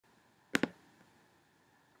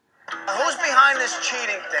behind this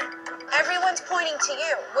cheating thing? Everyone's pointing to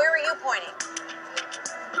you. Where are you pointing?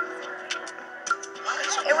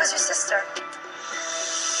 It was your sister.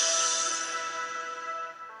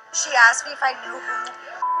 She asked me if I knew who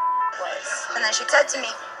was. And then she said to me,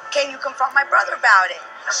 can you confront my brother about it?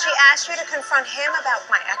 She asked you to confront him about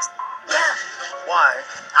my ex. Yeah. Why?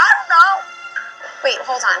 I don't know. Wait,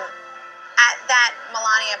 hold on. At that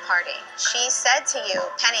Melania party, she said to you,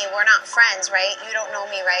 Penny, we're not friends, right? You don't know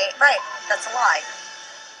me, right? Right. That's a lie.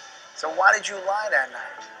 So why did you lie that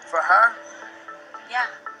night? For her? Yeah.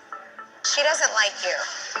 She doesn't like you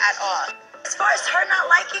at all. As far as her not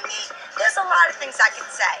liking me, there's a lot of things I can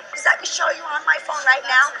say. Because I can show you on my phone right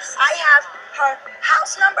now. I have her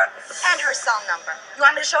house number and her cell number. You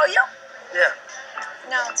want me to show you? Yeah.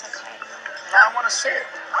 No, it's okay. I don't want to see it.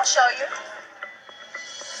 I'll show you.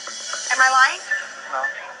 Am I lying? No.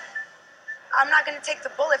 I'm not going to take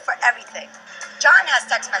the bullet for everything. John has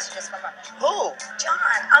text messages from her. Who?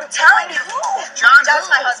 John, I'm telling you. Who? John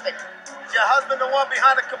John's who? my husband. Your husband the one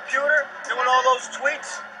behind the computer doing all those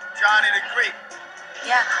tweets? Johnny the Greek.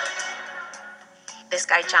 Yeah. This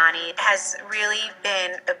guy, Johnny, has really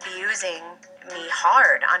been abusing me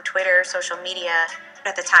hard on Twitter, social media.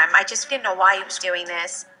 At the time, I just didn't know why he was doing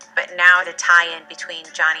this. But now the tie-in between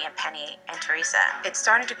Johnny and Penny and Teresa, it's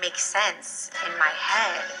starting to make sense in my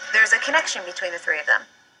head. There's a connection between the three of them.